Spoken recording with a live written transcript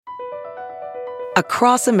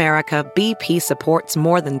Across America, BP supports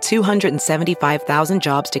more than 275,000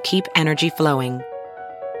 jobs to keep energy flowing.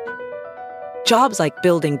 Jobs like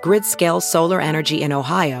building grid-scale solar energy in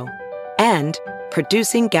Ohio and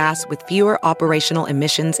producing gas with fewer operational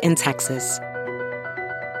emissions in Texas.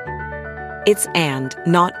 It's and,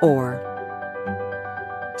 not or.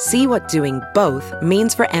 See what doing both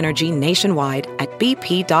means for energy nationwide at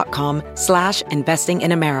bp.com/investing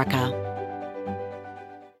in America.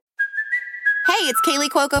 Hey, it's Kaylee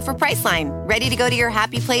Cuoco for Priceline. Ready to go to your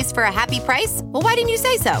happy place for a happy price? Well, why didn't you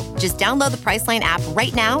say so? Just download the Priceline app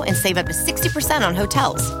right now and save up to 60% on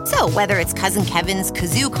hotels. So whether it's Cousin Kevin's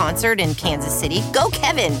Kazoo Concert in Kansas City, go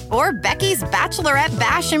Kevin, or Becky's Bachelorette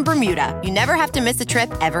Bash in Bermuda, you never have to miss a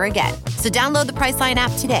trip ever again. So download the Priceline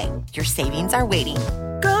app today. Your savings are waiting.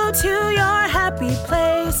 Go to your happy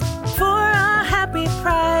place for a happy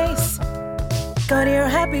price. Go to your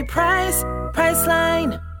happy price,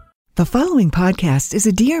 Priceline. The following podcast is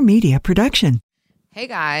a Dear Media production. Hey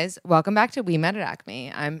guys, welcome back to We Met at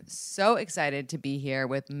Acme. I'm so excited to be here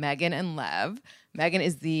with Megan and Lev. Megan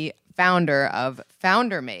is the founder of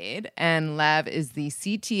Founder Made, and Lev is the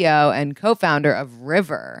CTO and co-founder of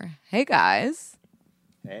River. Hey guys.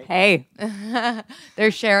 Hey. They're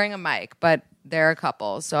sharing a mic, but they're a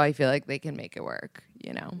couple, so I feel like they can make it work,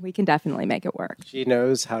 you know. We can definitely make it work. She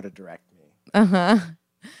knows how to direct me.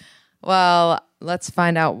 Well, let's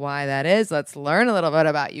find out why that is. Let's learn a little bit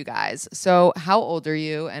about you guys. So how old are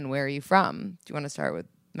you and where are you from? Do you want to start with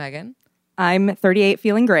Megan? I'm 38,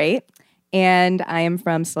 feeling great, and I am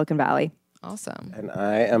from Silicon Valley. Awesome. And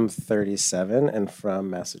I am 37 and from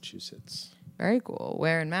Massachusetts. Very cool.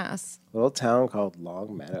 Where in Mass? A little town called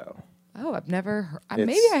Long Meadow. Oh, I've never heard. It's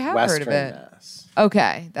Maybe I have heard of Western it. Mass.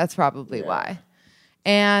 Okay, that's probably why.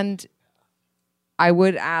 And I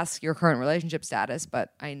would ask your current relationship status,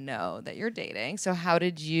 but I know that you're dating. So how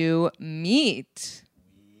did you meet?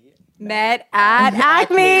 Met at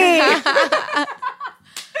Acme.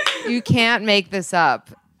 You can't make this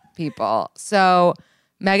up, people. So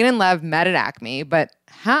Megan and Lev met at Acme, but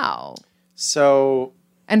how? So...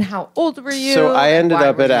 And how old were you? So I ended Why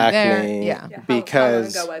up were at you Acme there?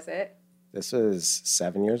 because... How long ago was it? This was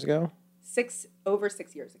 7 years ago? Over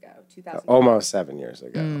 6 years ago, 2000. Almost 7 years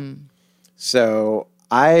ago. So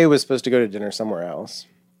I was supposed to go to dinner somewhere else.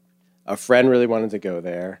 A friend really wanted to go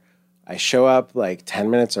there. I show up like 10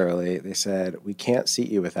 minutes early. They said, we can't seat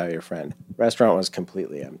you without your friend. Restaurant was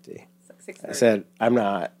completely empty. I said, I'm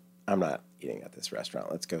not eating at this restaurant.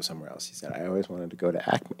 Let's go somewhere else. He said, I always wanted to go to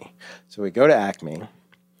Acme. So we go to Acme.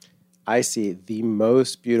 I see the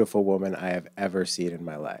most beautiful woman I have ever seen in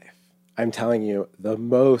my life. I'm telling you, the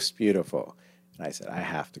most beautiful. And I said, I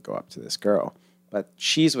have to go up to this girl. But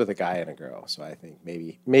she's with a guy and a girl, so I think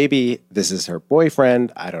maybe this is her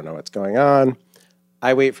boyfriend. I don't know what's going on.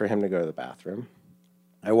 I wait for him to go to the bathroom.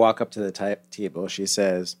 I walk up to the table. She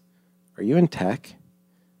says, are you in tech?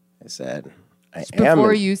 I said, I am.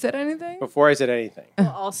 Before you said anything? Before I said anything.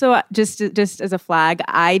 Well, also, just as a flag,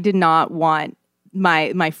 I did not want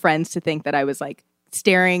my friends to think that I was like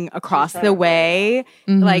staring across the way.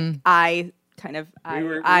 Mm-hmm. Like I kind of, We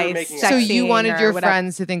were I making So you sexting wanted or your whatever.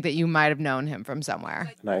 friends to think that you might have known him from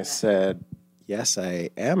somewhere. And I said, yes,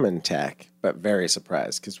 I am in tech, but very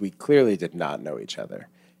surprised because we clearly did not know each other.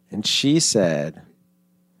 And she said,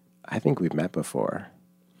 I think we've met before.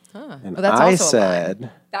 Huh. And But that's I also a lie.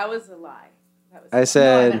 said, That was a lie. I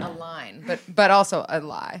said, No, I meant a line, but also a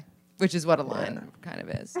lie, which is what a line kind of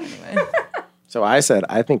is anyway. so I said,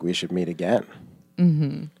 I think we should meet again.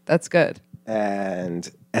 That's good.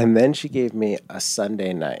 And then she gave me a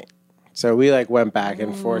Sunday night. So we like went back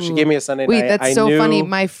and forth. She gave me a Sunday night. Wait, that's I so knew, funny.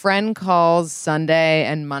 My friend calls Sunday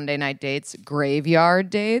and Monday night dates graveyard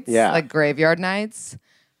dates. Yeah. Like graveyard nights.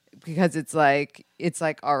 Because it's like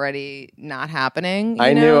already not happening. You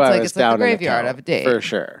I know? knew it's I like was it's like down the in the graveyard count, of a date. for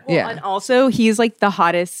sure. Well, Yeah. and also he's like the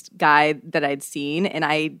hottest guy that I'd seen, and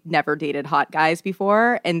I never dated hot guys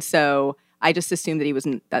before, and so I just assumed that he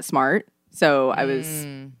wasn't that smart. So I was.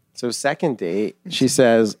 So second date, she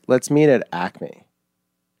says, let's meet at Acme.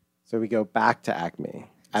 So we go back to Acme.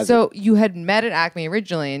 So you had met at Acme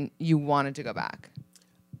originally and you wanted to go back.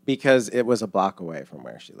 Because it was a block away from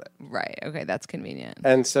where she lived. Right. Okay, that's convenient.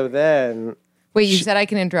 And so then, Wait, you said I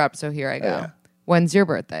can interrupt, so here I go. yeah. When's your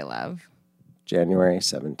birthday, Lev? January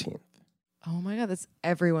 17th. Oh my God, that's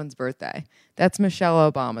everyone's birthday. That's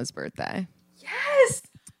Michelle Obama's birthday. Yes.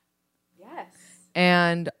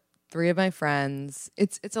 And 3 of my friends,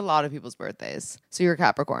 it's a lot of people's birthdays. So you're a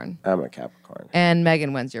Capricorn. I'm a Capricorn. And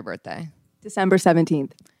Megan, when's your birthday? December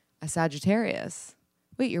 17th. A Sagittarius.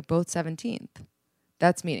 Wait, you're both 17th.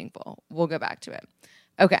 That's meaningful. We'll go back to it.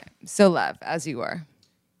 Okay, so Lev, as you were.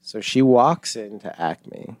 So she walks into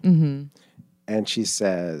Acme and she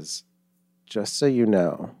says, just so you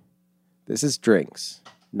know, this is drinks,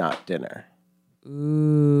 not dinner.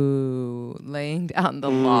 Ooh, laying down the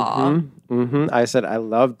law. I said, I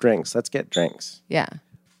love drinks. Let's get drinks. Yeah.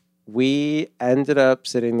 We ended up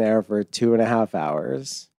sitting there for 2.5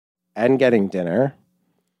 hours and getting dinner.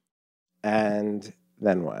 And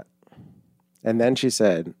then what? And then she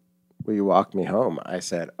said, will you walk me home? I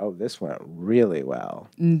said, oh, this went really well.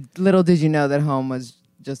 Little did you know that home was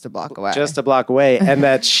just a block away. Just a block away. And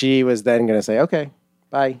that she was then going to say, okay,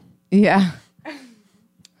 bye. Yeah.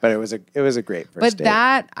 But it was a great first But date.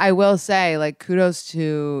 that, I will say, like, kudos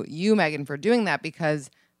to you, Megan, for doing that, because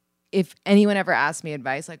if anyone ever asks me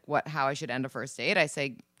advice, like how I should end a first date, I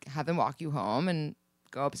say, have them walk you home and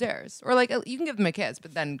go upstairs. Or like, you can give them a kiss,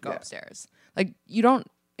 but then go upstairs. Like, you don't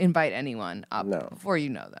invite anyone up before you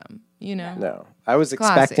know them, you know? No. I was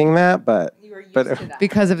Classy. expecting that, but... You were used to that.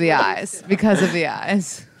 Because of the eyes. Because of the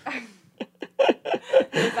eyes.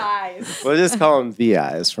 His eyes. We'll just call them the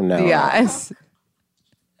eyes from now The on. eyes.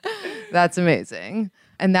 That's amazing.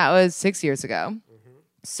 And that was 6 years ago.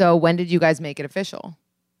 So when did you guys make it official?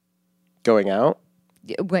 Going out?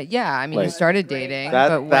 Yeah, I mean, you Like- started dating. That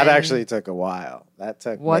but that when- actually took a while. That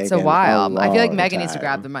took What's Megan a while? I feel like long Megan needs to time.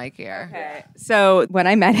 grab the mic here. Okay. So when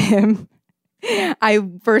I met him, I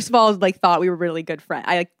first of all like thought we were really good friends.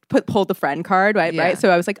 I like pulled the friend card, right? Yeah. Right. So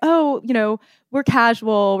I was like, oh, you know, we're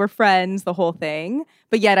casual, we're friends, the whole thing.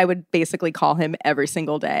 But yet I would basically call him every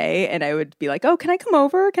single day, and I would be like, oh, can I come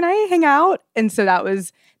over? Can I hang out? And so that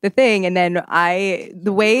was the thing. And then We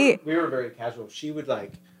were very casual. She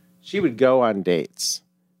would go on dates,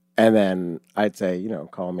 and then I'd say,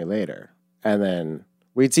 call me later, and then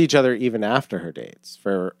we'd see each other even after her dates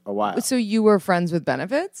for a while. So you were friends with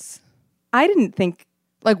benefits? I didn't think.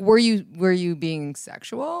 Like, were you being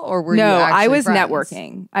sexual, or were you No, actually I was friends?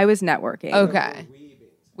 networking. I was networking. Okay.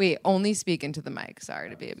 Wait, only speak into the mic.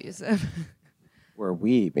 Sorry to be abusive. Were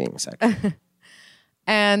we being sexual?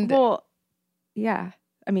 And Well, yeah.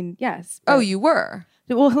 I mean, yes. oh, but- you were.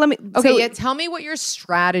 Well, let me. Okay, so- yeah. Tell me what your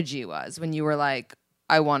strategy was when you were like,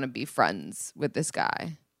 I want to be friends with this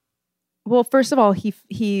guy. Well, first of all,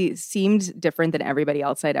 he seemed different than everybody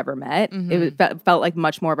else I'd ever met. Mm-hmm. It felt like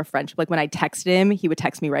much more of a friendship. Like when I texted him, he would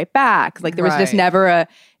text me right back. Like there was just Right.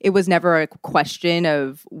 it was never a question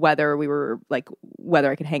of whether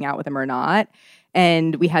I could hang out with him or not.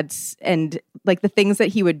 And and like the things that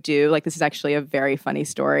he would do, like this is actually a very funny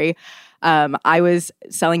story. I was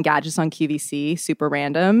selling gadgets on QVC, super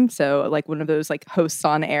random. So like one of those like hosts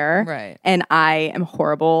on air. Right. And I am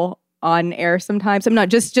horrible on air sometimes. I'm not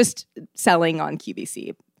just selling on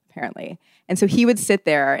QVC apparently. And so he would sit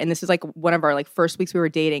there, and this was like one of our like first weeks we were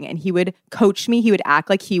dating, and he would coach me. He would act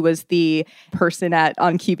like he was the person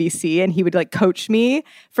on QVC, and he would like coach me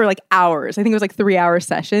for like hours. I think it was like 3-hour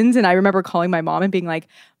sessions. And I remember calling my mom and being like,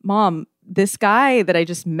 Mom, this guy that I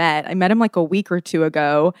met him like a week or two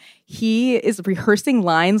ago. He is rehearsing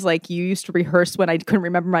lines like you used to rehearse when I couldn't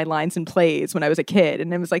remember my lines in plays when I was a kid.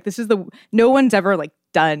 And it was like, no one's ever like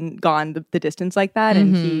gone the distance like that.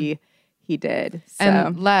 And he did. So.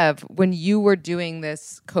 And Lev, when you were doing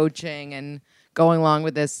this coaching and going along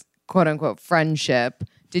with this quote unquote friendship,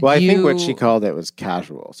 I think what she called it was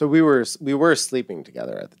casual. So we were sleeping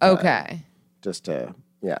together at the time. Okay. Just to,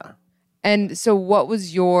 yeah. And so what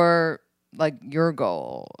was your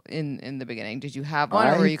goal in the beginning? Did you have one,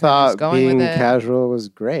 or were I you kind of thought just going being with it? casual was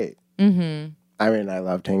great. Mm-hmm. I mean, I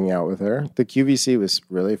loved hanging out with her. The QVC was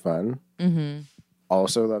really fun. Mm-hmm.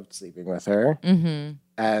 Also loved sleeping with her. Mm-hmm.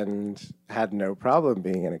 And had no problem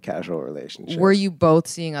being in a casual relationship. Were you both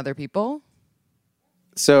seeing other people?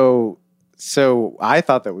 So I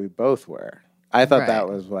thought that we both were. I thought that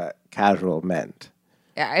Right. was what casual meant.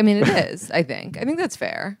 Yeah, I mean, it is, I think. I think that's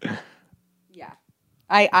fair. Yeah.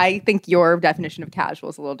 I think your definition of casual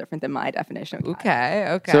is a little different than my definition of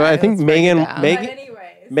casual. Okay. So I think let's break it down. But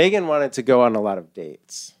anyways. Megan wanted to go on a lot of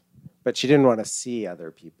dates, but she didn't want to see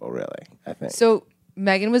other people really, I think. So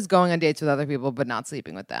Megan was going on dates with other people, but not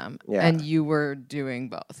sleeping with them. Yeah. And you were doing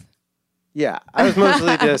both. Yeah, I was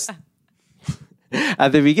mostly just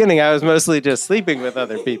at the beginning. I was mostly just sleeping with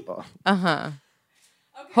other people. Uh-huh.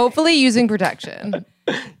 Okay. Hopefully using protection.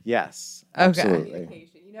 Yes, Okay. absolutely.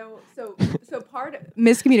 You know, so part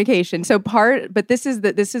miscommunication. So but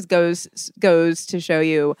this goes to show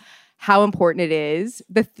you how important it is.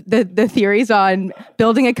 The theories on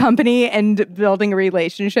building a company and building a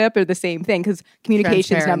relationship are the same thing, because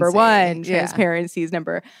communication is number one, Transparency, yeah. transparency is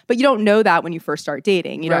number. But you don't know that when you first start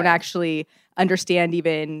dating. You don't Right. actually understand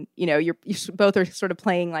even. You know, you both are sort of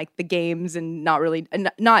playing like the games and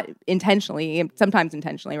not intentionally, sometimes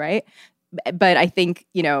intentionally, right? but I think,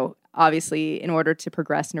 obviously in order to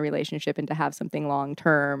progress in a relationship and to have something long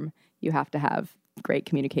term, you have to have great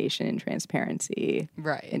communication, transparency,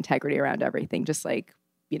 Right. integrity around everything, just like,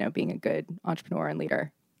 being a good entrepreneur and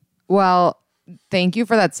leader. Well, thank you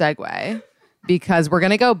for that segue, because we're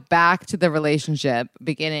going to go back to the relationship,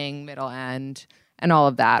 beginning, middle, end, and all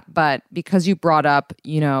of that. But because you brought up,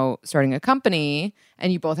 starting a company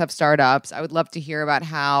and you both have startups, I would love to hear about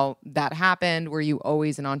how that happened. Were you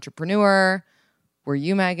always an entrepreneur? Were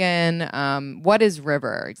you, Megan? What is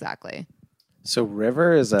River exactly? So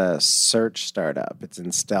River is a search startup. It's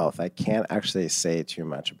in stealth. I can't actually say too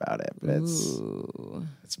much about it, but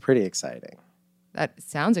it's pretty exciting. That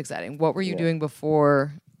sounds exciting. What were you doing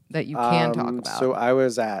before that you can talk about? So I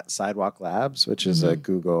was at Sidewalk Labs, which is a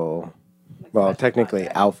Google, well, technically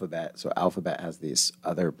Alphabet. So Alphabet has these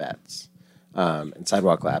other bets. And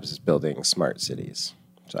Sidewalk Labs is building smart cities.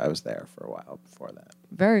 So I was there for a while before that.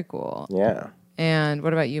 Very cool. Yeah. And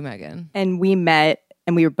what about you, Megan? And we met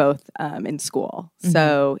and we were both in school.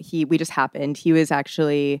 So we just happened. He was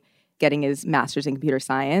actually getting his master's in computer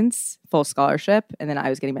science, full scholarship. And then I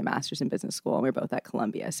was getting my master's in business school, and we were both at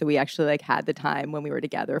Columbia. So we actually had the time when we were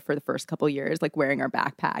together for the first couple of years, wearing our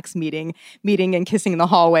backpacks, meeting and kissing in the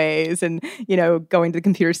hallways, and, going to the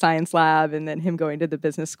computer science lab, and then him going to the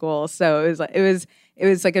business school. So it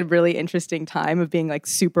was like a really interesting time of being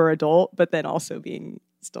super adult, but then also being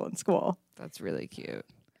still in school. That's really cute.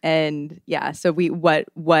 And yeah, so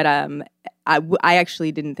I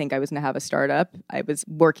actually didn't think I was going to have a startup. I was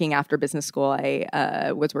working after business school.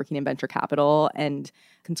 I was working in venture capital and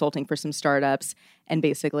consulting for some startups, and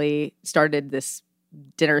basically started this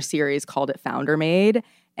dinner series, called it Founder Made.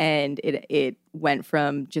 And it went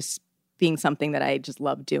from just being something that I just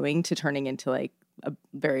loved doing to turning into a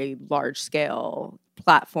very large scale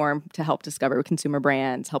platform to help discover consumer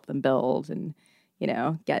brands, help them build, and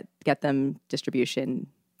get them distribution.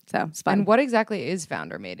 So it's fun. And what exactly is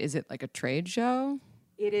Founder Made? Is it like a trade show?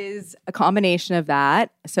 It is a combination of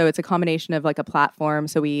that. So it's a combination of a platform.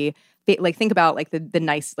 So we think about the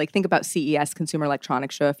nice, think about CES, Consumer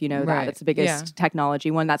Electronics Show, if you know that. Right. That's the biggest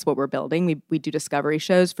technology one. That's what we're building. We do discovery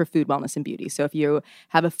shows for food, wellness, and beauty. So if you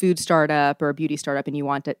have a food startup or a beauty startup and you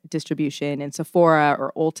want distribution in Sephora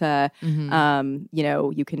or Ulta,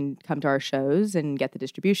 you can come to our shows and get the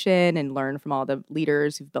distribution and learn from all the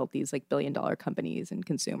leaders who've built these billion-dollar companies in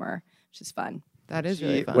consumer, which is fun. That is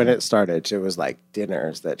really fun. When it started, it was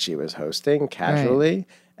dinners that she was hosting casually. Right.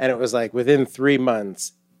 And it was within 3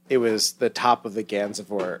 months, it was the top of the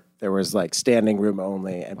Gansevoort. There was standing room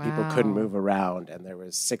only, and people couldn't move around, and there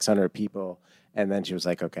was 600 people. And then she was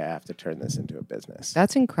like, okay, I have to turn this into a business.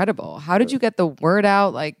 That's incredible. How did you get the word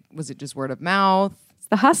out? Was it just word of mouth? It's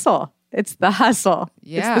the hustle. It's the hustle.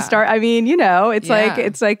 Yeah. It's the start. I mean,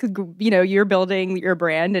 you're building your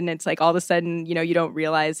brand, and it's all of a sudden, you don't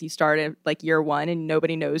realize you started year one and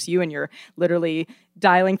nobody knows you, and you're literally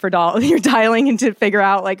dialing for dollars. You're dialing in to figure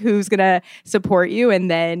out who's going to support you.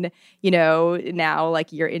 And then, now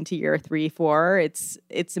you're into year 3, 4,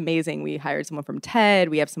 it's amazing. We hired someone from TED.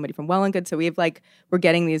 We have somebody from Well and Good. So we have we're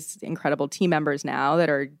getting these incredible team members now that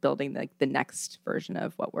are building the next version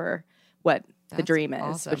of what the dream is,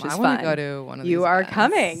 awesome. which is I fun. want to go to one of these. You are events.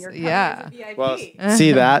 coming. You're coming as a VIP. Well,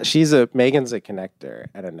 see that? Megan's a connector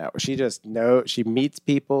at a network. She meets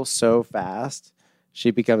people so fast.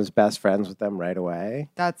 She becomes best friends with them right away.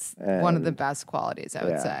 That's one of the best qualities, I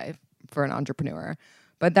would say, for an entrepreneur.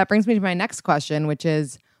 But that brings me to my next question, which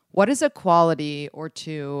is, what is a quality or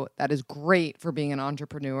two that is great for being an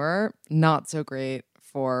entrepreneur, not so great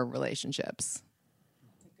for relationships?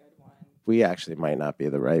 We actually might not be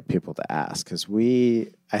the right people to ask, because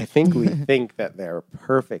I think we think that they're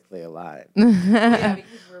perfectly aligned. Yeah,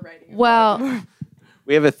 because we're writing. Well,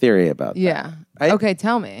 we have a theory about that. Okay,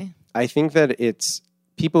 tell me. I think that it's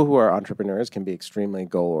people who are entrepreneurs can be extremely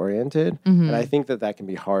goal-oriented, and I think that can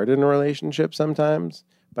be hard in a relationship sometimes,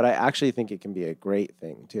 but I actually think it can be a great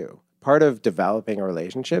thing too. Part of developing a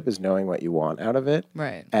relationship is knowing what you want out of it.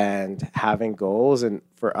 Right. And having goals. And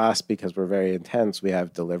for us, because we're very intense, we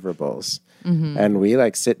have deliverables. And we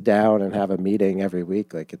sit down and have a meeting every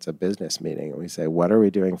week. It's a business meeting. And we say, what are we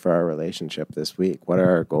doing for our relationship this week? What are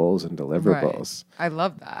our goals and deliverables? Right. I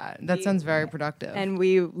love that. That sounds very productive. And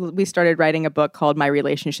we started writing a book called My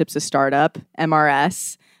Relationship's a Startup,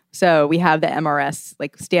 MRS. So we have the MRS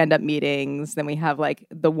stand-up meetings. Then we have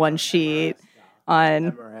the one sheet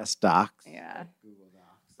on MRS Docs. Yeah.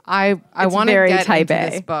 I want to get type into A.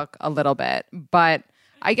 this book a little bit, but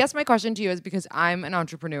I guess my question to you is, because I'm an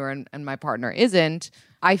entrepreneur and my partner isn't,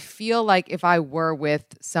 I feel like if I were with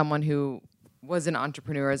someone who was an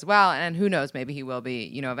entrepreneur as well, and who knows, maybe he will be,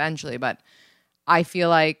 eventually, but I feel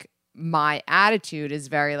like my attitude is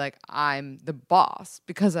very like, I'm the boss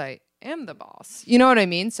because I am the boss. You know what I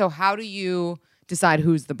mean? So how do you decide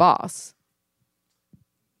who's the boss?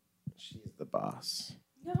 She's the boss.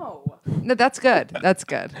 No, that's good. That's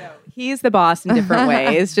good. He's the boss in different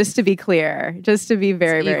ways, just to be clear. Just to be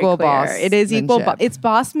very, very equal clear. It is equal. bossmanship. It's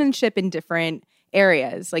bossmanship in different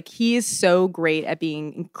areas. Like, he is so great at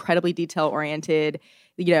being incredibly detail-oriented.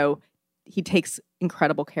 You know, he takes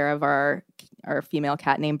incredible care of our female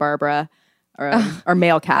cat named Barbara. Or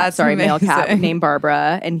male cat, male cat named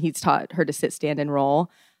Barbara. And he's taught her to sit, stand, and roll.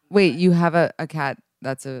 Wait, you have a cat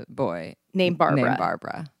that's a boy Named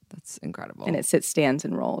Barbara. That's incredible. And it sits, stands,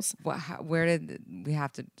 and rolls. Where did we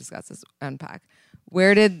have to discuss this? Unpack.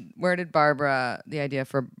 Where did Barbara, the idea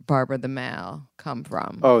for Barbara the male, come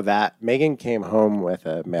from? Oh, that Megan came home with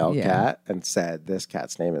a male cat and said, "This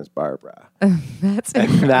cat's name is Barbara." That's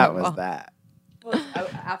and incredible. that was that. Well,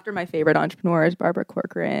 after my favorite entrepreneur is Barbara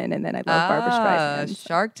Corcoran, and then I love Barbara Streisand.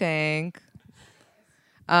 Shark Tank.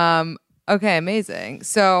 Okay, amazing.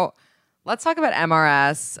 So let's talk about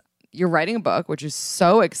MRS. You're writing a book, which is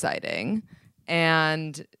so exciting.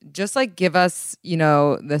 And just like give us,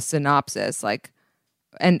 the synopsis, like,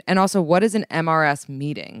 and also what is an MRS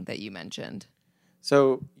meeting that you mentioned?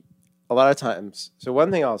 So a lot of times,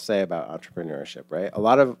 one thing I'll say about entrepreneurship, right? A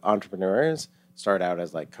lot of entrepreneurs start out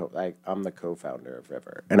as like I'm the co-founder of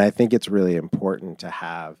River. And I think it's really important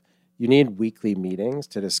to you need weekly meetings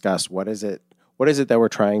to discuss what is it that we're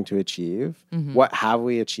trying to achieve? Mm-hmm. What have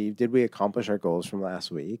we achieved? Did we accomplish our goals from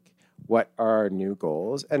last week? What are our new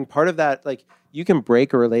goals? And part of that, like, you can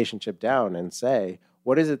break a relationship down and say,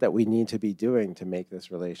 what is it that we need to be doing to make this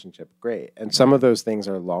relationship great? And some of those things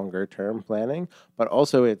are longer term planning, but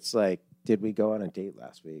also it's like, did we go on a date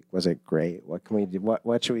last week? Was it great? What can we do?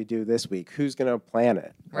 What should we do this week? Who's going to plan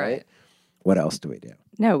it? Right. What else do we do?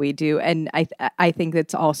 No, we do. And I think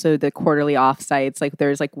it's also the quarterly offsites. Like,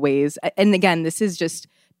 there's like ways. And again, this is just,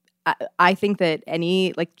 I think that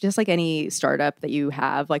just like any startup that you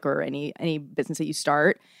have, like, or any business that you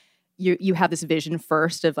start, you have this vision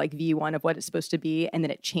first of like V1 of what it's supposed to be, and then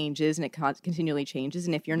it changes and it continually changes.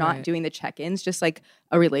 And if you're not doing the check-ins, just like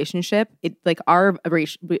a relationship,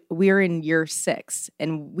 we're in year 6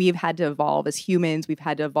 and we've had to evolve as humans. We've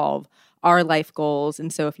had to evolve our life goals.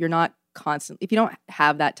 And so if you're not if you don't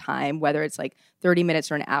have that time, whether it's like 30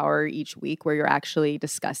 minutes or an hour each week where you're actually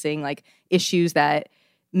discussing like issues that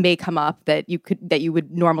may come up that you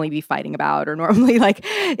would normally be fighting about, or normally, like,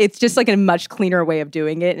 it's just like a much cleaner way of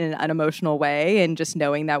doing it in an unemotional way, and just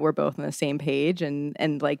knowing that we're both on the same page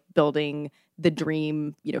and like building the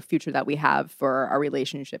dream, future that we have for our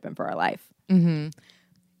relationship and for our life. Mm-hmm.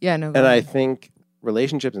 Yeah, no. And I think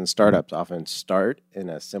relationships and startups often start in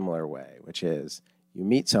a similar way, which is you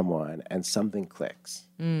meet someone and something clicks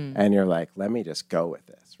and you're like, let me just go with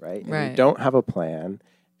this, right? And you don't have a plan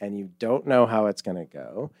and you don't know how it's going to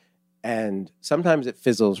go. And sometimes it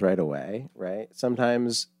fizzles right away, right?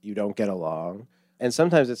 Sometimes you don't get along. And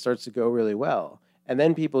sometimes it starts to go really well. And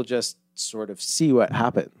then people just sort of see what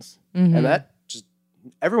happens. Mm-hmm. And that just,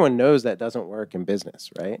 everyone knows that doesn't work in business,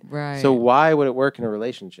 right? Right. So why would it work in a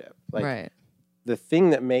relationship? Like, the thing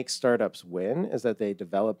that makes startups win is that they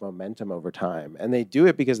develop momentum over time. And they do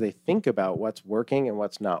it because they think about what's working and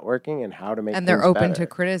what's not working and how to make and they're open better. To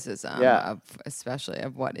criticism, especially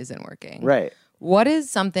of what isn't working. Right. What is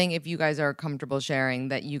something, if you guys are comfortable sharing,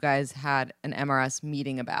 that you guys had an MRS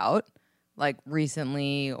meeting about, like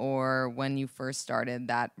recently or when you first started,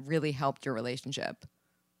 that really helped your relationship?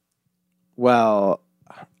 Well,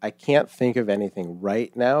 I can't think of anything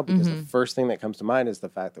right now because the first thing that comes to mind is the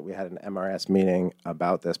fact that we had an MRS meeting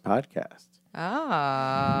about this podcast.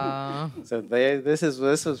 Oh. So this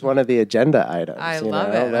is one of the agenda items. I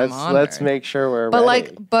love it. Let's make sure we're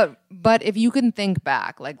ready. But if you can think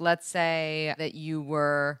back, like, let's say that you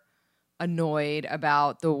were annoyed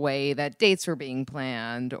about the way that dates were being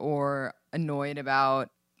planned, or annoyed about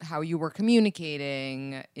how you were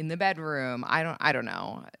communicating in the bedroom. I don't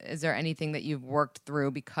know. Is there anything that you've worked through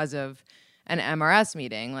because of an MRS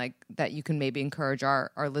meeting, like, that you can maybe encourage our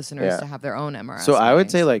listeners to have their own MRS So meetings? I would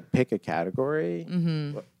say, like, pick a category,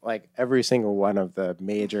 like every single one of the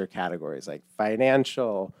major categories, like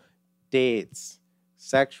financial, dates,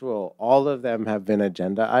 sexual, all of them have been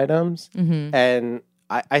agenda items. And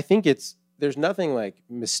I think there's nothing like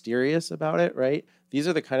mysterious about it, right? These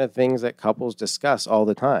are the kind of things that couples discuss all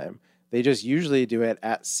the time. They just usually do it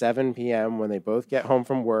at 7 p.m. when they both get home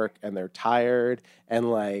from work and they're tired and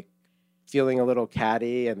like feeling a little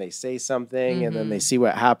catty, and they say something and then they see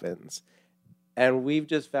what happens. And we've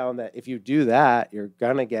just found that if you do that, you're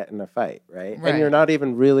going to get in a fight, right? And you're not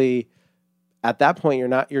even really at that point,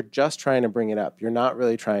 you're just trying to bring it up. You're not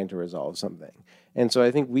really trying to resolve something. And so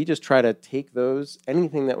I think we just try to take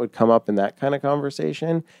anything that would come up in that kind of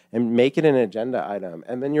conversation and make it an agenda item.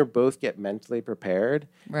 And then you both get mentally prepared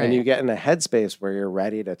and you get in a headspace where you're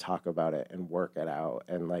ready to talk about it and work it out.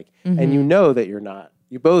 And and you know that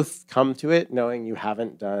you both come to it knowing you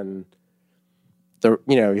haven't done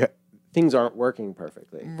things aren't working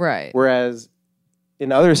perfectly. Right. Whereas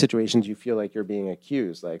in other situations, you feel like you're being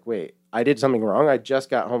accused. Like, wait, I did something wrong. I just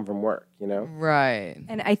got home from work, Right.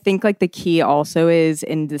 And I think like the key also is,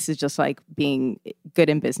 and this is just like being good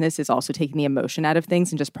in business, is also taking the emotion out of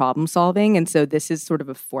things and just problem solving. And so this is sort of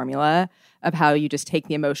a formula of how you just take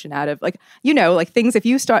the emotion out of like things. If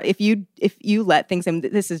you let things, and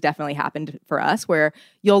this has definitely happened for us, where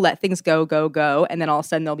you'll let things go, and then all of a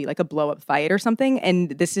sudden there'll be like a blow up fight or something. And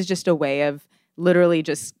this is just a way of literally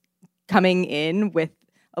just coming in with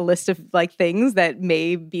a list of like things that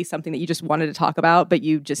may be something that you just wanted to talk about, but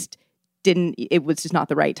you just didn't. It was just not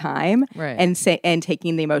the right time, right? And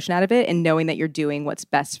taking the emotion out of it, and knowing that you're doing what's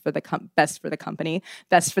best for the company,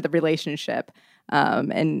 best for the relationship,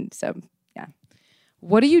 and so yeah.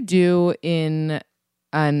 What do you do in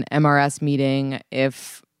an MRS meeting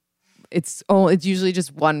if it's usually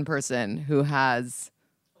just one person who has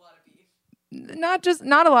a lot of beef?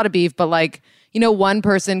 Not a lot of beef, but like, one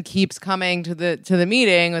person keeps coming to the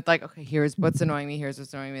meeting with like, okay, here's what's annoying me, here's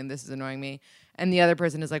what's annoying me, and this is annoying me. And the other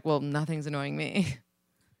person is like, well, nothing's annoying me.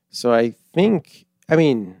 So I think,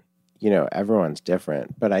 everyone's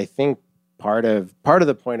different, but I think part of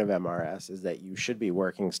the point of MRS is that you should be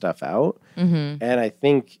working stuff out. Mm-hmm. And I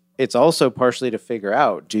think it's also partially to figure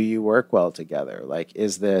out, do you work well together? Like,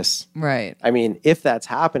 is this right? If that's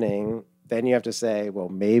happening, then you have to say, well,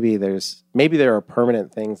 maybe there are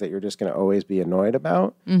permanent things that you're just going to always be annoyed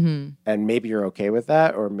about, and maybe you're okay with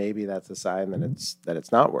that, or maybe that's a sign that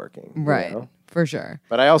it's not working, right? For sure.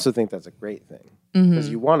 But I also think that's a great thing because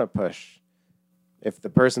you want to push. If the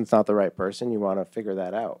person's not the right person, you want to figure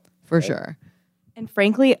that out for sure. And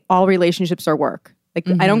frankly, all relationships are work. Like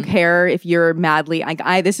I don't care if you're madly.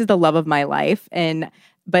 This is the love of my life,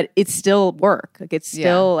 but it's still work. Like it's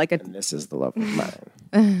still and this is the love of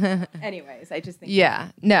mine. Anyways, I just think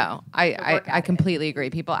I completely agree.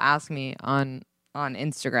 People ask me on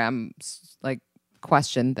Instagram like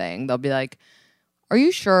question thing. They'll be like, "Are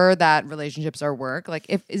you sure that relationships are work? Like,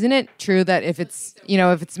 isn't it true that if it's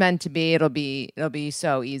meant to be, it'll be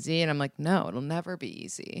so easy?" And I'm like, "No, it'll never be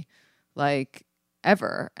easy, like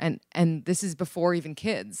ever." And this is before even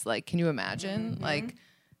kids. Like, can you imagine? Like,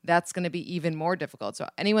 that's going to be even more difficult. So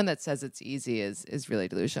anyone that says it's easy is really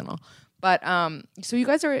delusional. But so you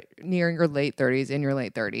guys are nearing your late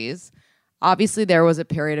 30s. Obviously, there was a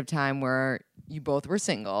period of time where you both were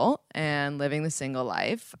single and living the single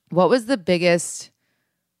life. What was the biggest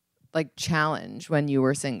like challenge when you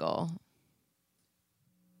were single?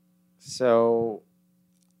 So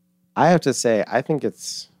I have to say, I think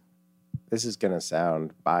this is going to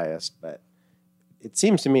sound biased, but it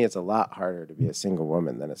seems to me it's a lot harder to be a single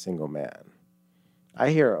woman than a single man.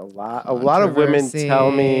 I hear a lot of women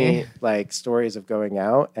tell me like stories of going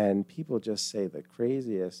out, and people just say the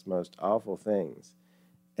craziest, most awful things.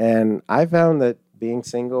 And I found that being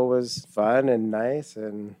single was fun and nice,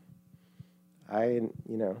 and I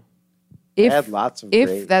had lots of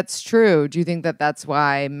If that's true, do you think that that's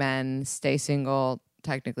why men stay single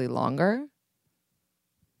technically longer?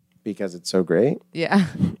 Because it's so great? Yeah.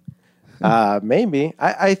 Maybe.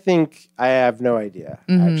 I think I have no idea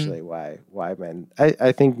actually why men.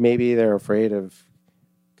 I think maybe they're afraid of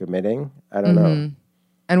committing. I don't know.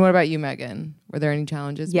 And what about you, Megan? Were there any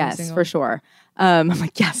challenges? Yes, for sure. I'm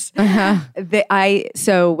like, yes.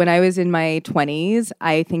 So when I was in my 20s,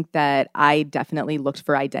 I think that I definitely looked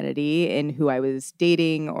for identity in who I was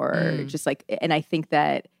dating, or just like, and I think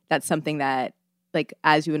that that's something that, like,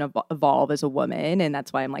 as you evolve as a woman, and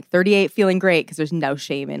that's why I'm like 38 feeling great, because there's no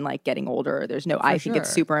shame in like getting older. I think it's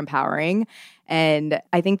super empowering. And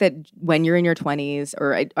I think that when you're in your 20s,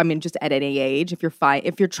 or just at any age, if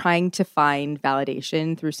you're trying to find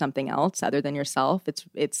validation through something else other than yourself,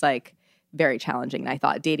 it's like very challenging. And I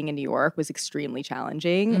thought dating in New York was extremely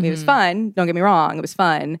challenging. I mean, it was fun. Don't get me wrong. It was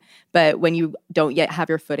fun. But when you don't yet have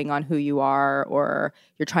your footing on who you are, or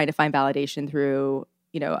you're trying to find validation through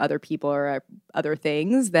other people or other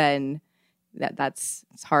things, then it's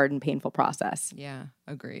hard and painful process. Yeah,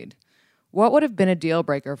 agreed. What would have been a deal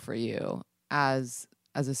breaker for you as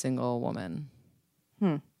a single woman?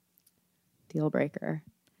 Deal breaker.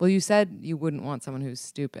 Well, you said you wouldn't want someone who's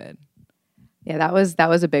stupid. Yeah, that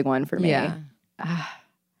was a big one for me. Yeah.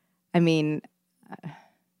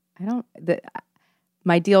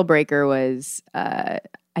 My deal breaker was I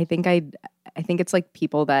think I think it's like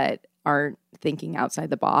people that aren't thinking outside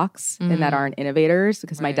the box and that aren't innovators,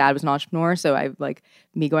 because my dad was an entrepreneur. So I like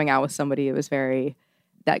me going out with somebody, it was very,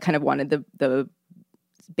 that kind of wanted the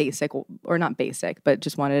basic, or not basic, but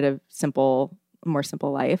just wanted a more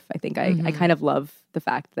simple life. I think I kind of love the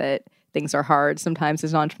fact that things are hard sometimes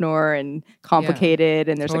as an entrepreneur and complicated,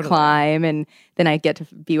 and there's a climb, and then I get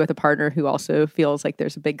to be with a partner who also feels like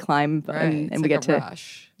there's a big climb, and we get to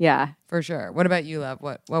rush. Yeah, for sure. What about you, Lev?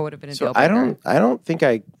 What would have been a So deal breaker? I don't think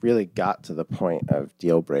I really got to the point of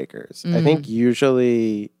deal breakers. I think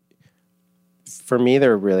usually for me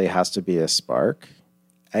there really has to be a spark,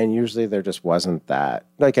 and usually there just wasn't that.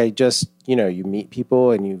 Like I just, you meet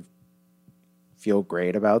people and you feel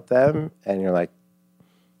great about them, and you're like,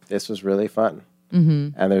 this was really fun.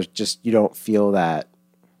 And there's just, you don't feel that.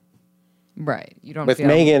 Right. You don't with feel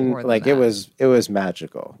Megan, more than like that. it was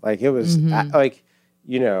magical. Like it was like,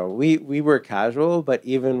 we were casual, but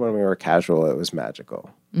even when we were casual, it was magical.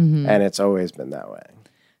 And it's always been that way.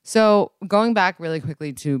 So going back really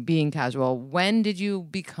quickly to being casual, when did you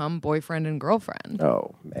become boyfriend and girlfriend?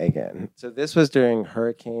 Oh, Megan. So this was during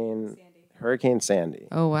Hurricane Sandy.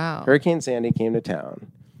 Oh, wow. Hurricane Sandy came to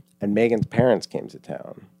town, and Megan's parents came to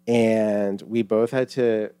town. And we both had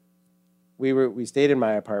to, we stayed in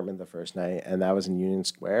my apartment the first night, and that was in Union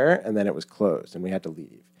Square, and then it was closed, and we had to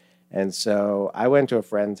leave. And so I went to a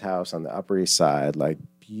friend's house on the Upper East Side, like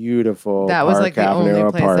beautiful That was Park like the Avenue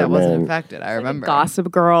only place that wasn't apartment. affected. I remember. Gossip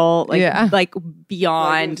Girl, like Yeah. like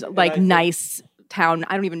beyond Like, like and I think- nice town.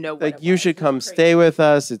 I don't even know what Like, it you was. should come stay with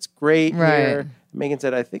us. It's great Right. here. Megan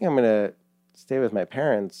said, I think I'm going to stay with my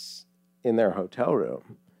parents in their hotel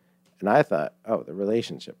room. And I thought, oh, the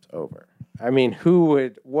relationship's over. I mean, who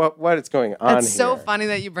would, what is going on That's so here? funny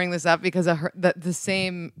that you bring this up because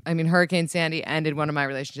Hurricane Sandy ended one of my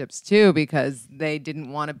relationships too because they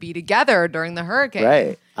didn't want to be together during the hurricane.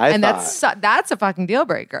 Right. That's a fucking deal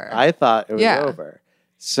breaker. I thought it was Yeah. over.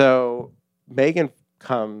 So Megan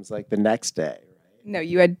comes like the next day. No,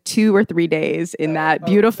 you had 2 or 3 days in that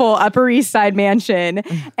beautiful Upper East Side mansion,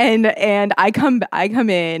 and I come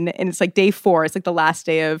in, and it's like day 4. It's like the last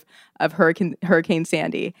day of Hurricane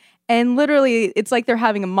Sandy, and literally it's like they're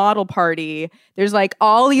having a model party. There's like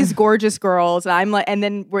all these gorgeous girls, and I'm like, and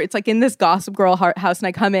then it's like in this Gossip Girl house, and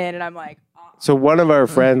I come in, and I'm like. So one of our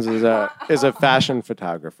friends is a fashion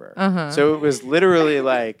photographer. So it was literally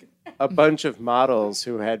like a bunch of models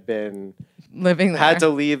who had been Living there. had to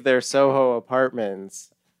leave their Soho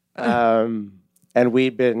apartments, and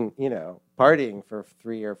we'd been partying for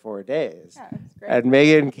 3 or 4 days. Yeah, it's great. And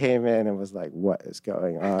Megan came in and was like, "What is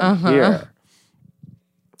going on here?"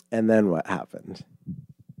 And then what happened?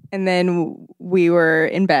 And then we were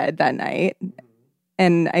in bed that night,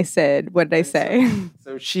 and I said, "What did I say?"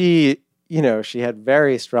 So she had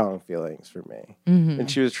very strong feelings for me.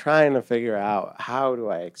 And she was trying to figure out, how do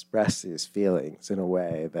I express these feelings in a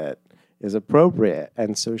way that is appropriate?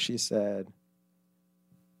 And so she said,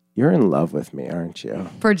 "You're in love with me, aren't you?"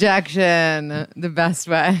 Projection, the best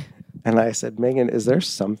way. And I said, "Megan, is there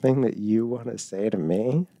something that you want to say to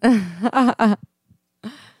me?"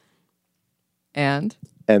 And?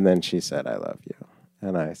 And then she said, "I love you."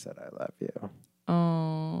 And I said, "I love you."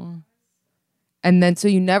 Oh. And then, so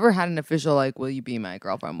you never had an official, like, will you be my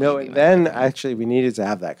girlfriend? Will No, you be and my then boyfriend? actually we needed to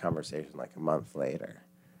have that conversation like a month later,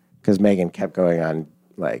 because Megan kept going on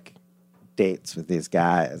like dates with these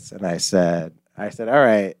guys. And I said, all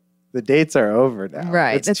right, the dates are over now.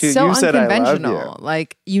 Right. It's That's too- so you said, "I love unconventional. you."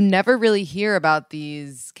 Like, you never really hear about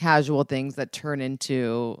these casual things that turn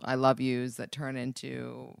into I love yous, that turn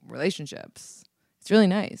into relationships. It's really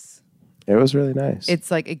nice. It was really nice.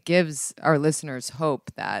 It's like it gives our listeners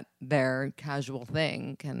hope that their casual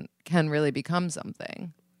thing can really become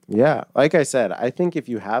something. Yeah. Like I said, I think if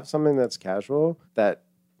you have something that's casual that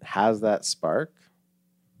has that spark,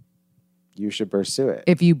 you should pursue it.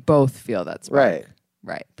 If you both feel that spark. Right.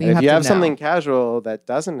 Right. But And if you to have know. something casual that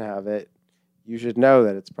doesn't have it, you should know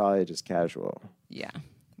that it's probably just casual. Yeah.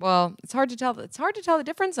 Well, it's hard to tell. It's hard to tell the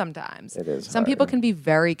difference sometimes. It is Some people hard. can be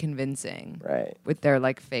very convincing. Right. With their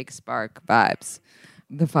like fake spark vibes.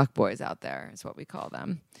 The fuck boys out there is what we call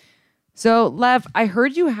them. So, Lev, I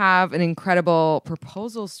heard you have an incredible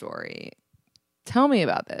proposal story. Tell me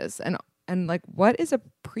about this. And like, what is a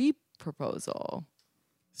pre-proposal?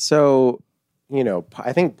 So,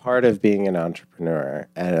 I think part of being an entrepreneur,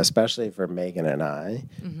 and especially for Megan and I,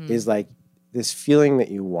 is like this feeling that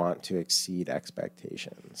you want to exceed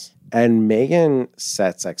expectations. And Megan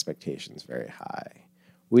sets expectations very high.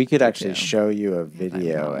 We could actually show you a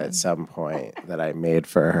video at some point that I made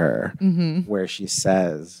for her where she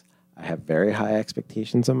says, "I have very high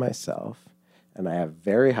expectations of myself, and I have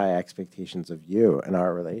very high expectations of you and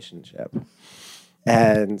our relationship.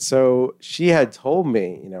 And so she had told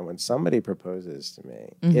me, you know, when somebody proposes to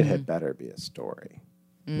me, it had better be a story.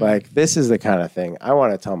 Like, this is the kind of thing I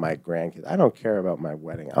want to tell my grandkids. I don't care about my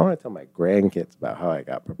wedding. I want to tell my grandkids about how I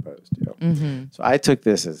got proposed to. So I took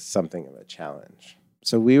this as something of a challenge.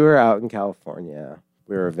 So we were out in California.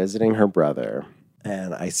 We were visiting her brother.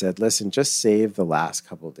 And I said, listen, just save the last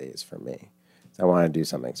couple of days for me. I want to do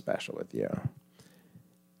something special with you.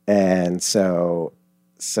 And so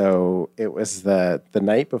it was the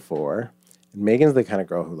night before. And Megan's the kind of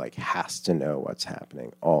girl who like has to know what's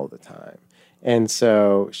happening all the time. And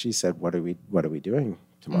so she said, what are we doing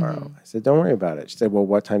tomorrow? I said, don't worry about it. She said, well,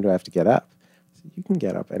 what time do I have to get up? I said, you can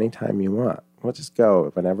get up anytime you want. We'll just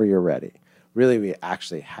go whenever you're ready. Really, we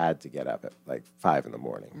actually had to get up at like 5 in the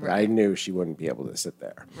morning. Right. I knew she wouldn't be able to sit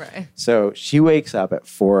there. Right. So she wakes up at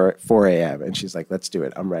 4 a.m. and she's like, let's do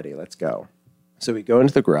it. I'm ready. Let's go. So we go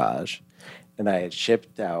into the garage, and I had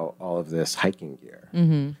shipped out all of this hiking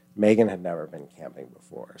gear. Megan had never been camping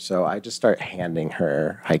before. So I just start handing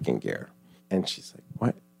her hiking gear. And she's like,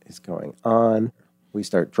 what is going on? We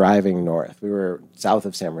start driving north. We were south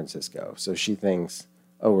of San Francisco. So she thinks,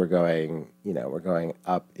 oh, we're going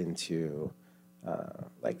up into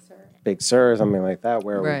like Big Sur or something like that.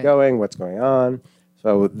 Where are we going? What's going on?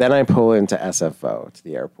 So then I pull into SFO, to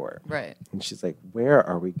the airport. Right. And she's like, where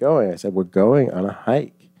are we going? I said, we're going on a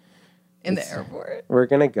hike. In the airport? We're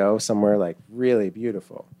going to go somewhere like really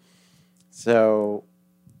beautiful. So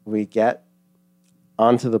we get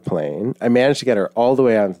onto the plane. I managed to get her all the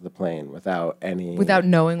way onto the plane without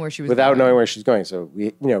knowing where she was knowing where she's going. So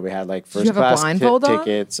we had like first class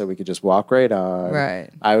tickets, so we could just walk right on. Right.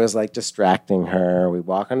 I was like distracting her. We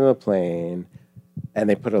walk onto the plane, and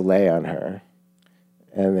they put a lei on her,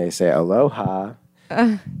 and they say aloha.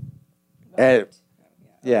 And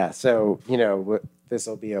yeah, so this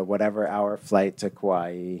will be a whatever hour flight to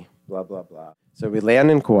Kauai. Blah blah blah. So we land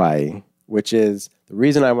in Kauai, which is the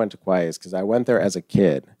reason I went to Kauai is because I went there as a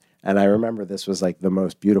kid, and I remember this was like the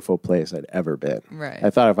most beautiful place I'd ever been. Right. I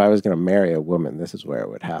thought if I was going to marry a woman, this is where it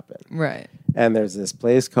would happen. Right. And there's this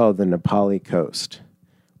place called the Nepali Coast,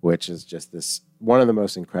 which is just one of the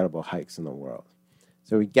most incredible hikes in the world.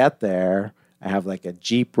 So we get there. I have like a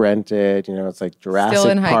Jeep rented. It's like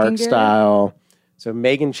Jurassic Park style. So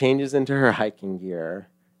Megan changes into her hiking gear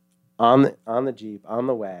on the Jeep on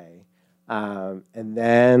the way. And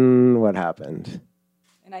then what happened?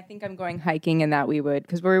 And I think I'm going hiking, and that we would,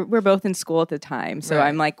 because we're both in school at the time. So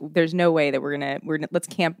I'm like, there's no way that we're gonna let's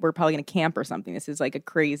camp. We're probably gonna camp or something. This is like a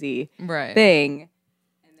crazy thing.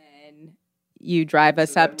 And then you drive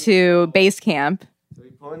us up to base camp. So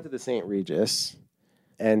we pull into the St. Regis,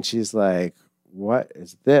 and she's like, "What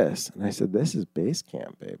is this?" And I said, "This is base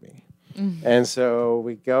camp, baby." And so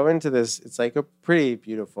we go into this. It's like a pretty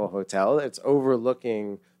beautiful hotel. It's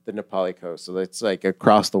overlooking the Nepali coast, so it's like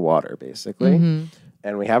across the water, basically.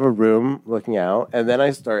 And we have a room looking out, and then I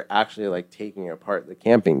start actually like taking apart the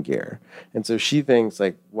camping gear. And so she thinks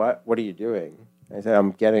like, "What are you doing?" I said,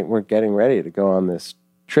 "We're getting ready to go on this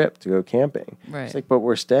trip to go camping." Right. She's like, "But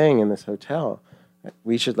we're staying in this hotel.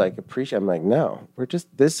 We should like appreciate." I'm like, "No,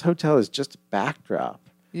 this hotel is just a backdrop."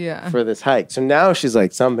 For this hike. So now she's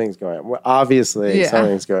like, something's going on. Well, obviously,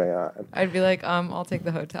 something's going on. I'd be like, I'll take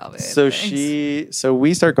the hotel, babe. So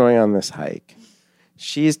we start going on this hike.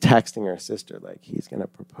 She's texting her sister, like, he's going to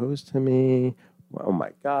propose to me. Oh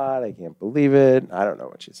my God, I can't believe it. I don't know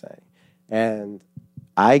what she's saying. And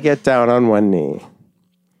I get down on one knee.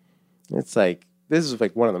 It's like, this is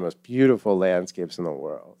like one of the most beautiful landscapes in the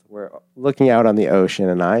world. We're looking out on the ocean,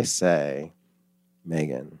 and I say,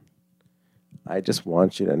 Megan, I just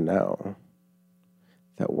want you to know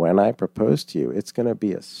that when I propose to you, it's going to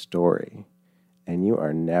be a story, and you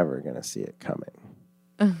are never going to see it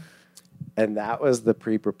coming. And that was the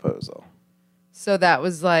pre-proposal. So that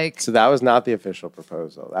was like... So that was not the official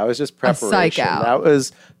proposal. That was just preparation. A psych out.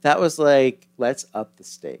 That was like, let's up the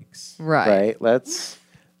stakes. Right? Let's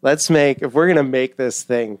if we're going to make this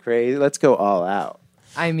thing crazy, let's go all out.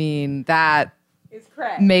 I mean, that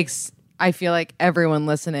makes... I feel like everyone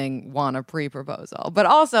listening want a pre-proposal. But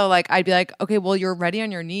also, like, I'd be like, okay, well, you're ready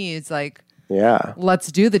on your knees. Like,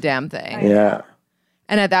 let's do the damn thing. Yeah.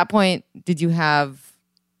 And at that point, did you have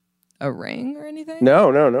a ring or anything? No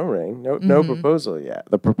ring. No proposal yet.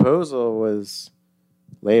 The proposal was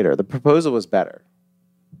later. The proposal was better.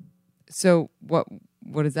 So what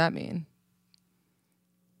does that mean?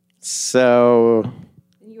 So...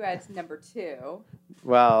 You had number 2.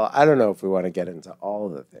 Well, I don't know if we want to get into all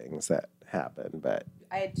the things that happened, but...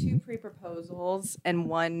 I had 2 pre-proposals and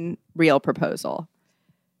 1 real proposal.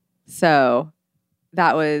 So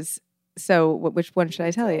that was... So which one should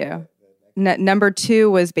I tell you? Number 2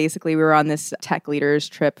 was basically we were on this tech leaders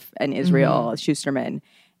trip in Israel, Schusterman.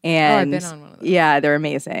 And I've been on one of those. Yeah, they're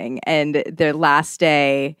amazing. And the last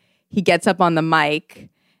day, he gets up on the mic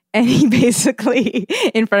and he basically,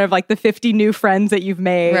 in front of like the 50 new friends that you've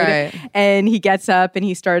made, Right. and he gets up and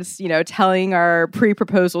he starts, telling our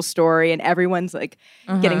pre-proposal story, and everyone's like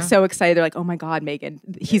getting so excited. They're like, oh my God, Megan,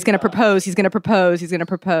 he's going to propose, he's going to propose, he's going to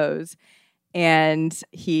propose. And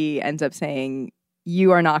he ends up saying,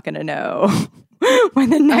 you are not going to know when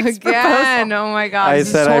the next Again, proposal. oh my God. I this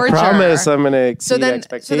is said, I torture. promise I'm going to exceed So then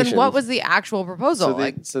expectations. what was the actual proposal?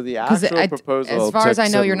 So the 'cause actual proposal as far as took I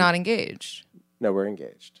know, you're some- not engaged. No, we're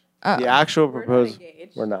engaged. Oh. The actual proposal.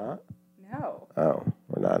 engaged. We're not? No, Oh,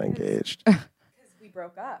 we're not engaged. because we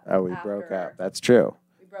broke up. Oh, we broke up. That's true.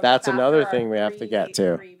 That's another thing we have to get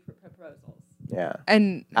to. Proposals. Yeah.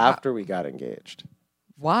 And After we got engaged.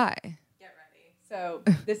 why? Get ready. So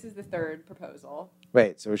this is the third proposal.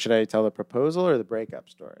 Wait, so should I tell the proposal or the breakup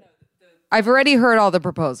story? I've already heard all the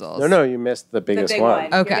proposals. No, you missed the biggest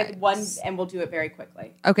one. Okay. You'll get one, and we'll do it very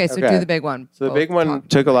quickly. Okay, so Okay. do the big one. So the Both big one talk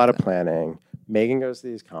took a lot of about planning. Megan goes to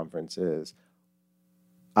these conferences.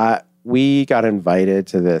 We got invited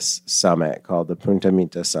to this summit called the Punta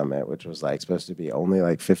Mita Summit, which was like supposed to be only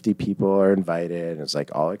like 50 people are invited. It's like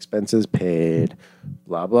all expenses paid,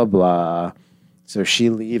 blah, blah, blah. So she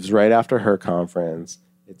leaves right after her conference.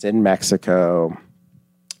 It's in Mexico.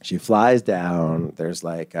 She flies down. There's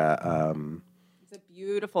like a It's a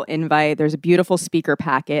beautiful invite. There's a beautiful speaker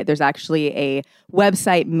packet. There's actually a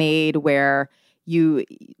website made where you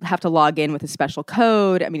have to log in with a special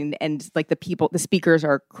code. I mean, and like the speakers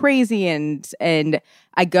are crazy, and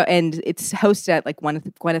I go, and it's hosted at like one of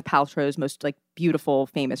Gwyneth Paltrow's most like beautiful,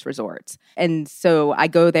 famous resorts. And so I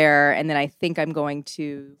go there, and then I think I'm going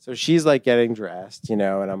to. So she's like getting dressed, and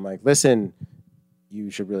I'm like, listen, you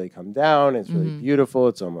should really come down. It's really beautiful.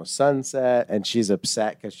 It's almost sunset. And she's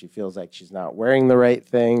upset because she feels like she's not wearing the right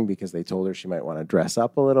thing because they told her she might want to dress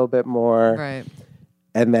up a little bit more. Right.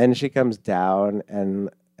 And then she comes down and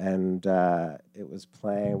it was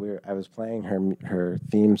playing. I was playing her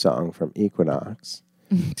theme song from Equinox.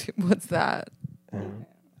 What's that?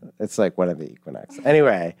 It's like one of the Equinox.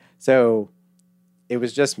 Anyway, so it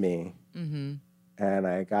was just me. Mm-hmm. And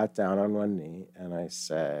I got down on one knee and I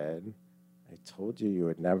said, I told you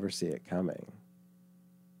would never see it coming.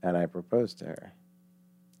 And I proposed to her.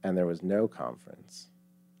 And there was no conference.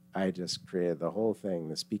 I just created the whole thing,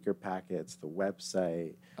 the speaker packets, the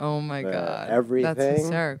website. Oh my God. Everything. That's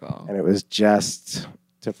hysterical. And it was just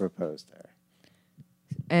to propose to her.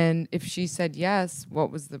 And if she said yes,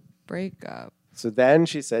 what was the breakup? So then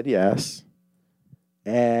she said yes.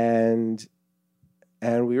 And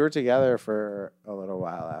we were together for a little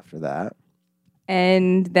while after that.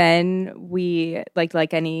 And then we,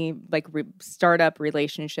 like any startup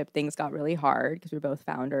relationship, things got really hard because we were both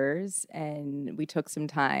founders, and we took some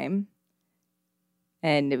time.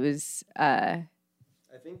 And it was, I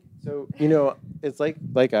think so. It's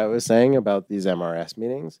like I was saying about these MRS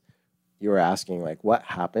meetings. You were asking like, what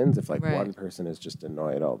happens if like Right. one person is just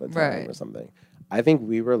annoyed all the time Right. or something. I think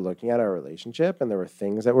we were looking at our relationship, and there were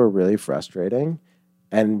things that were really frustrating.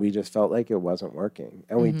 And we just felt like it wasn't working.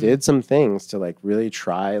 And we did some things to like really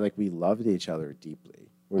try. Like we loved each other deeply.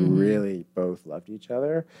 We really both loved each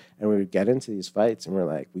other. And we would get into these fights and we're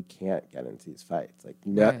like, we can't get into these fights. Like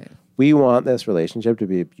Right. we want this relationship to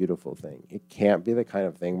be a beautiful thing. It can't be the kind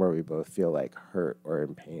of thing where we both feel like hurt or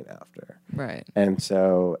in pain after. Right. And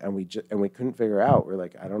so, and we couldn't figure out, we're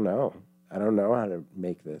like, I don't know how to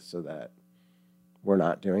make this so that we're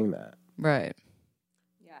not doing that. Right.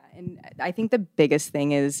 yeah. And I think the biggest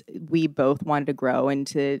thing is we both wanted to grow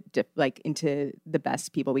into the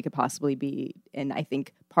best people we could possibly be. And I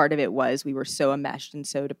think part of it was we were so enmeshed and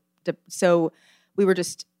so we were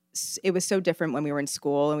just, it was so different when we were in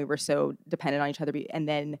school and we were so dependent on each other. And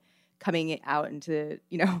then coming out into,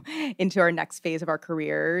 into our next phase of our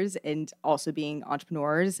careers and also being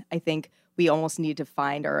entrepreneurs, I think we almost need to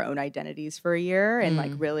find our own identities for a year and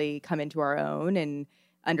like really come into our own and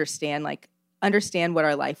understand what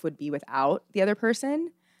our life would be without the other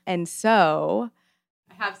person. And so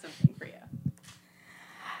I have something for you.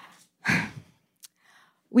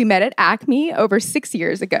 We met at Acme over 6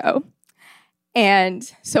 years ago. And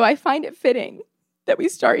so I find it fitting that we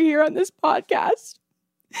start here on this podcast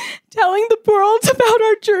telling the world about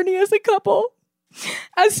our journey as a couple,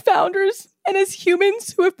 as founders, and as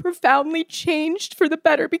humans who have profoundly changed for the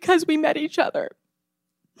better because we met each other.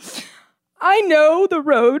 I know the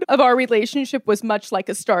road of our relationship was much like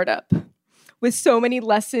a startup, with so many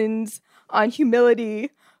lessons on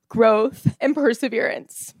humility, growth, and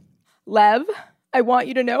perseverance. Lev, I want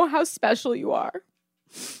you to know how special you are,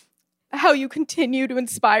 how you continue to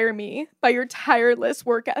inspire me by your tireless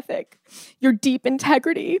work ethic, your deep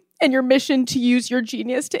integrity, and your mission to use your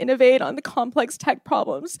genius to innovate on the complex tech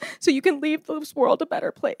problems so you can leave this world a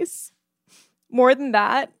better place. More than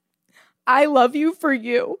that, I love you for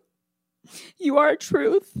you. You are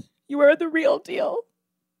truth. You are the real deal.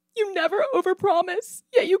 You never overpromise,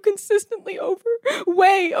 yet you consistently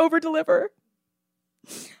way over-deliver.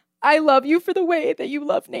 I love you for the way that you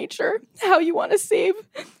love nature, how you want to save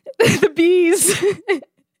the bees,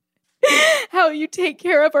 how you take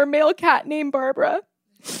care of our male cat named Barbara,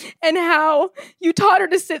 and how you taught her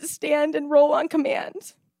to sit, stand, and roll on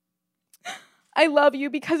command. I love you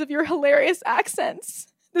because of your hilarious accents.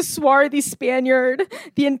 The swarthy Spaniard,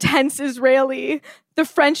 the intense Israeli, the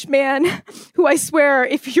French man who I swear,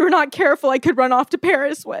 if you're not careful, I could run off to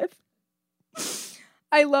Paris with.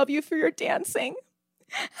 I love you for your dancing,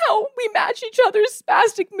 how we match each other's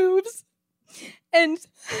spastic moves, and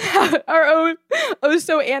our own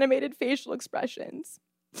so animated facial expressions.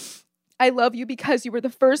 I love you because you were the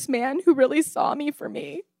first man who really saw me for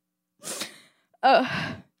me.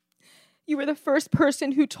 You were the first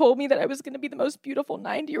person who told me that I was going to be the most beautiful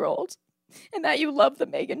 90-year-old and that you loved the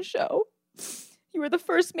Megan show. You were the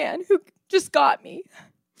first man who just got me.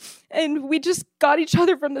 And we just got each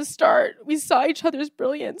other from the start. We saw each other's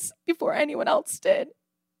brilliance before anyone else did.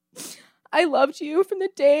 I loved you from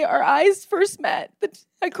the day our eyes first met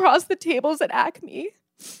across the tables at Acme.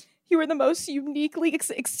 You were the most uniquely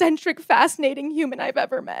eccentric, fascinating human I've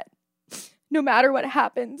ever met. No matter what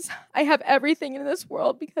happens, I have everything in this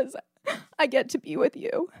world because I get to be with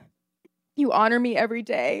you. You honor me every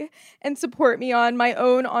day and support me on my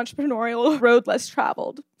own entrepreneurial road less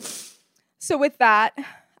traveled. So with that,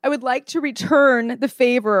 I would like to return the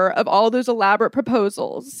favor of all those elaborate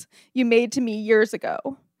proposals you made to me years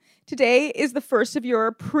ago. Today is the first of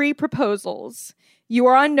your pre-proposals. You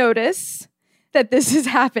are on notice that this is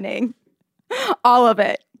happening. All of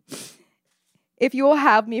it. If you will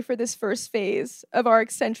have me for this first phase of our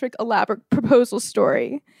eccentric, elaborate proposal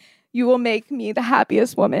story, you will make me the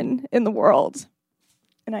happiest woman in the world.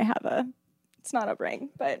 And I have it's not a ring,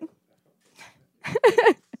 but...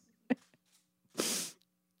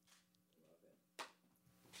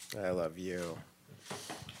 I love you.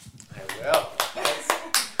 I will.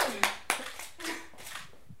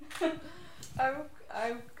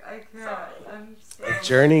 I can't. I'm so... The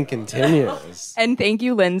journey continues. And thank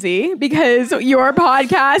you, Lindsay, because your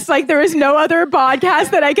podcast, like there is no other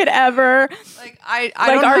podcast that I could ever... Like I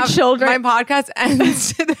like don't our have, children. My podcast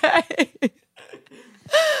ends today. That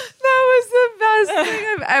was the best thing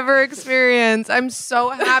I've ever experienced. I'm so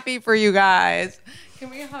happy for you guys. Can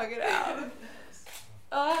we hug it out?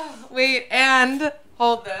 Wait, and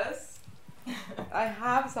hold this. I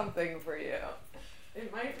have something for you.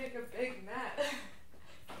 It might make a big mess.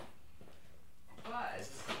 But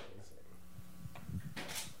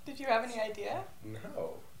Did you have any idea?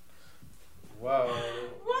 No. Whoa.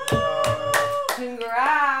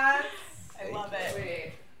 congrats. I love it.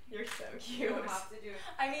 Wait. You're so cute. You have to do it.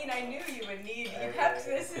 I mean, I knew you would need. You kept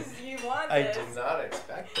this as you wanted. I did not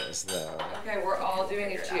expect this, though. Okay, we're all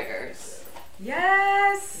doing a cheers.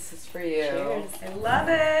 Yes. This is for you. Cheers. I love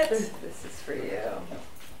it. This is for you.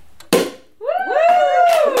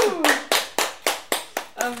 Woo!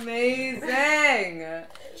 Amazing.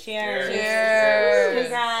 Cheers. Cheers.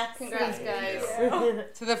 Congrats, guys.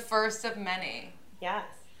 To the first of many. Yes.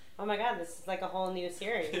 Oh my God, this is like a whole new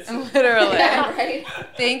series. Literally. Yeah, right?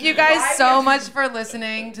 Thank you guys so much for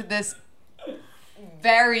listening to this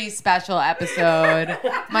very special episode.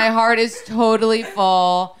 My heart is totally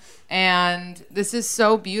full, and this is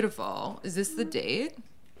so beautiful. Is this the date?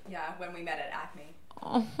 Yeah, when we met at Acme.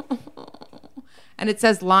 Oh. And it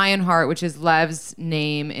says Lionheart, which is Lev's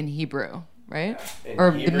name in Hebrew, right?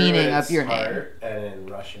 Or the meaning of your name. And in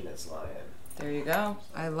Russian, it's lion. There you go.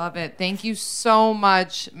 I love it. Thank you so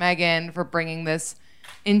much, Megan, for bringing this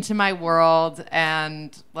into my world.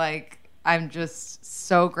 And I'm just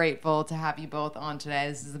so grateful to have you both on today.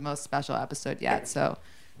 This is the most special episode yet. So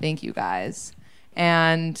thank you guys.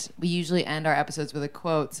 And we usually end our episodes with a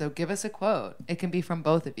quote. So give us a quote. It can be from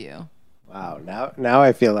both of you. Wow. Now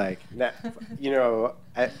I feel like,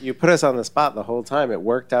 you put us on the spot the whole time. It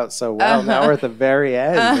worked out so well. Now we're at the very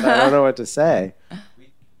end, and I don't know what to say.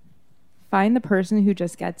 Find the person who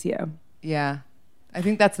just gets you. Yeah. I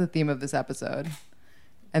think that's the theme of this episode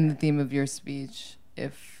and the theme of your speech.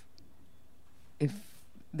 If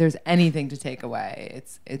there's anything to take away,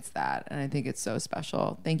 it's that. And I think it's so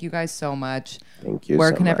special. Thank you guys so much. Thank you.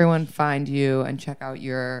 Where so can much. everyone find you and check out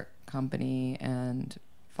your company and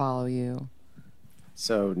follow you?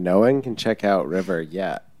 So no one can check out River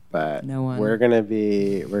yet, but No one. we're gonna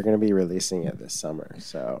be releasing it this summer.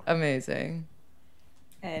 So Amazing.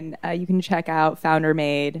 And you can check out Founder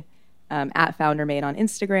Made at Founder Made on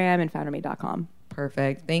Instagram and foundermade.com.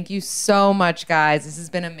 Perfect. Thank you so much, guys. This has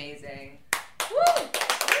been amazing.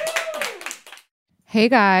 Hey,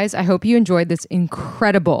 guys. I hope you enjoyed this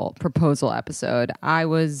incredible proposal episode. I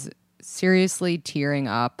was seriously tearing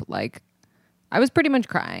up. Like, I was pretty much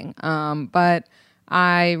crying. But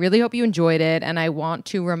I really hope you enjoyed it. And I want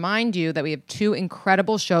to remind you that we have 2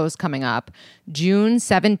 incredible shows coming up. June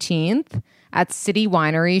 17th at City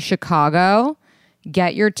Winery, Chicago.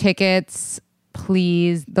 Get your tickets,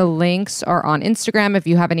 please. The links are on Instagram. If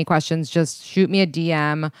you have any questions, just shoot me a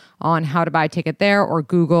DM on how to buy a ticket there or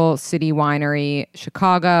Google City Winery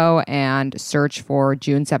Chicago and search for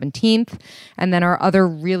June 17th. And then our other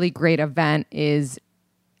really great event is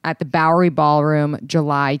at the Bowery Ballroom,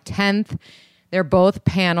 July 10th. They're both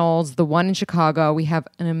panels. The one in Chicago, we have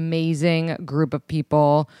an amazing group of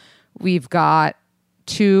people. We've got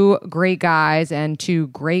 2 great guys and 2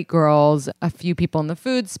 great girls, a few people in the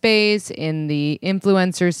food space, in the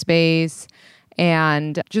influencer space,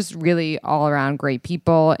 and just really all around great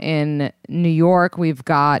people. In New York, we've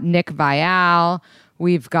got Nick Vial,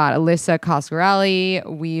 we've got Alyssa Coscarelli,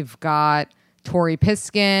 we've got Tori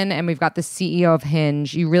Piskin, and we've got the CEO of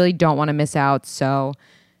Hinge. You really don't want to miss out, so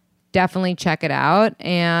definitely check it out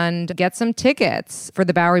and get some tickets. For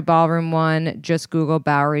the Bowery Ballroom one, just Google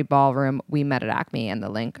Bowery Ballroom We Met at Acme and the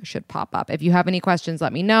link should pop up. If you have any questions,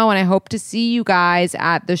 let me know, and I hope to see you guys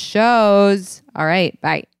at the shows. All right,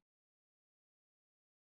 bye.